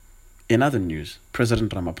In other news,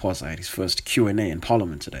 President Ramaphosa had his first Q&A in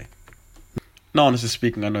Parliament today. Now, honestly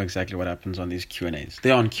speaking, I know exactly what happens on these Q&As.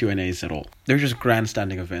 They aren't Q&As at all. They're just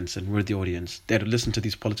grandstanding events, and we're the audience there to listen to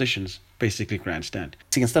these politicians basically grandstand.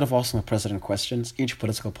 See, instead of asking the president questions, each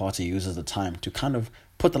political party uses the time to kind of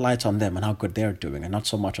put the light on them and how good they're doing, and not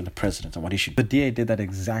so much on the president and what he should do. The DA did that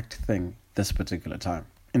exact thing this particular time.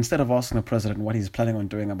 Instead of asking the president what he's planning on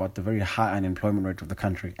doing about the very high unemployment rate of the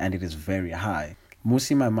country, and it is very high,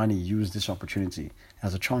 Mmusi Maimane used this opportunity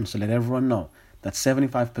as a chance to let everyone know that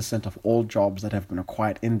 75% of all jobs that have been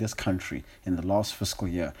acquired in this country in the last fiscal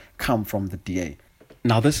year come from the DA.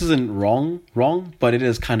 Now, this isn't wrong, but it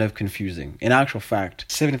is kind of confusing. In actual fact,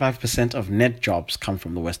 75% of net jobs come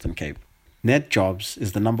from the Western Cape. Net jobs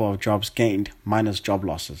is the number of jobs gained minus job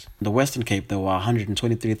losses. In the Western Cape, there were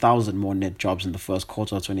 123,000 more net jobs in the first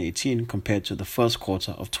quarter of 2018 compared to the first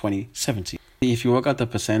quarter of 2017. If you work out the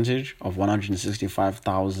percentage of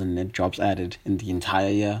 165,000 net jobs added in the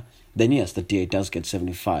entire year, then yes, the DA does get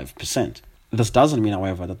 75%. This doesn't mean,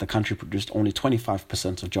 however, that the country produced only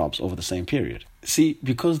 25% of jobs over the same period. See,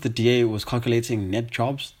 because the DA was calculating net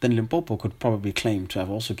jobs, then Limpopo could probably claim to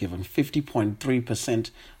have also given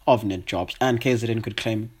 50.3% of net jobs, and KZN could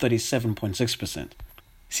claim 37.6%.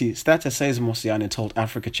 See, Stats SA's Mosiane told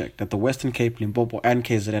Africa Check that the Western Cape, Limpopo and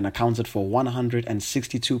KZN accounted for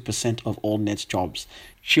 162% of all net jobs.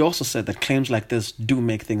 She also said that claims like this do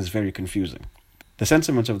make things very confusing. The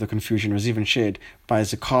sentiment of the confusion was even shared by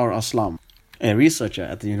Zakar Aslam, a researcher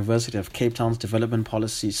at the University of Cape Town's Development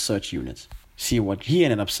Policy Search Unit. See, what he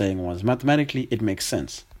ended up saying was, mathematically, it makes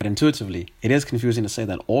sense. But intuitively, it is confusing to say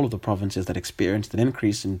that all of the provinces that experienced an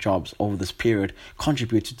increase in jobs over this period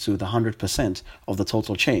contributed to the 100% of the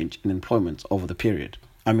total change in employment over the period.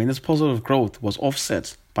 I mean, this positive growth was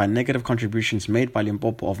offset by negative contributions made by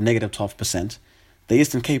Limpopo of negative 12%, the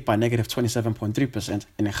Eastern Cape by negative 27.3%,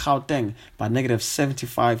 and Gauteng by negative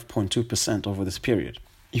 75.2% over this period.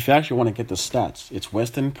 If you actually want to get the stats, it's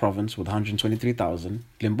Western Province with 123,000,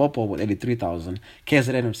 Limpopo with 83,000,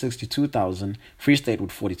 KZN with 62,000, Free State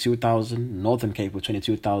with 42,000, Northern Cape with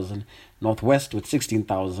 22,000, Northwest with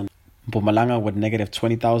 16,000, Mpumalanga with negative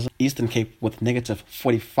 20,000, Eastern Cape with negative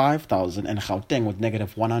 45,000, and Gauteng with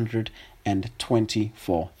negative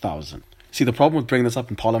 124,000. See, the problem with bringing this up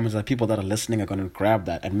in Parliament is that people that are listening are going to grab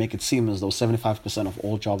that and make it seem as though 75% of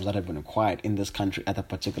all jobs that have been acquired in this country at that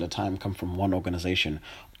particular time come from one organization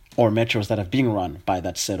or metros that are being run by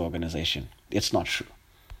that said organization. It's not true.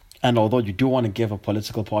 And although you do want to give a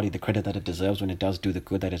political party the credit that it deserves when it does do the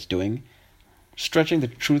good that it's doing, stretching the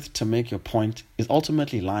truth to make your point is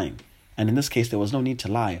ultimately lying. And in this case, there was no need to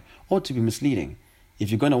lie or to be misleading. If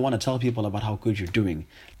you're going to want to tell people about how good you're doing,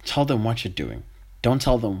 tell them what you're doing. Don't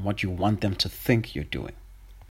tell them what you want them to think you're doing.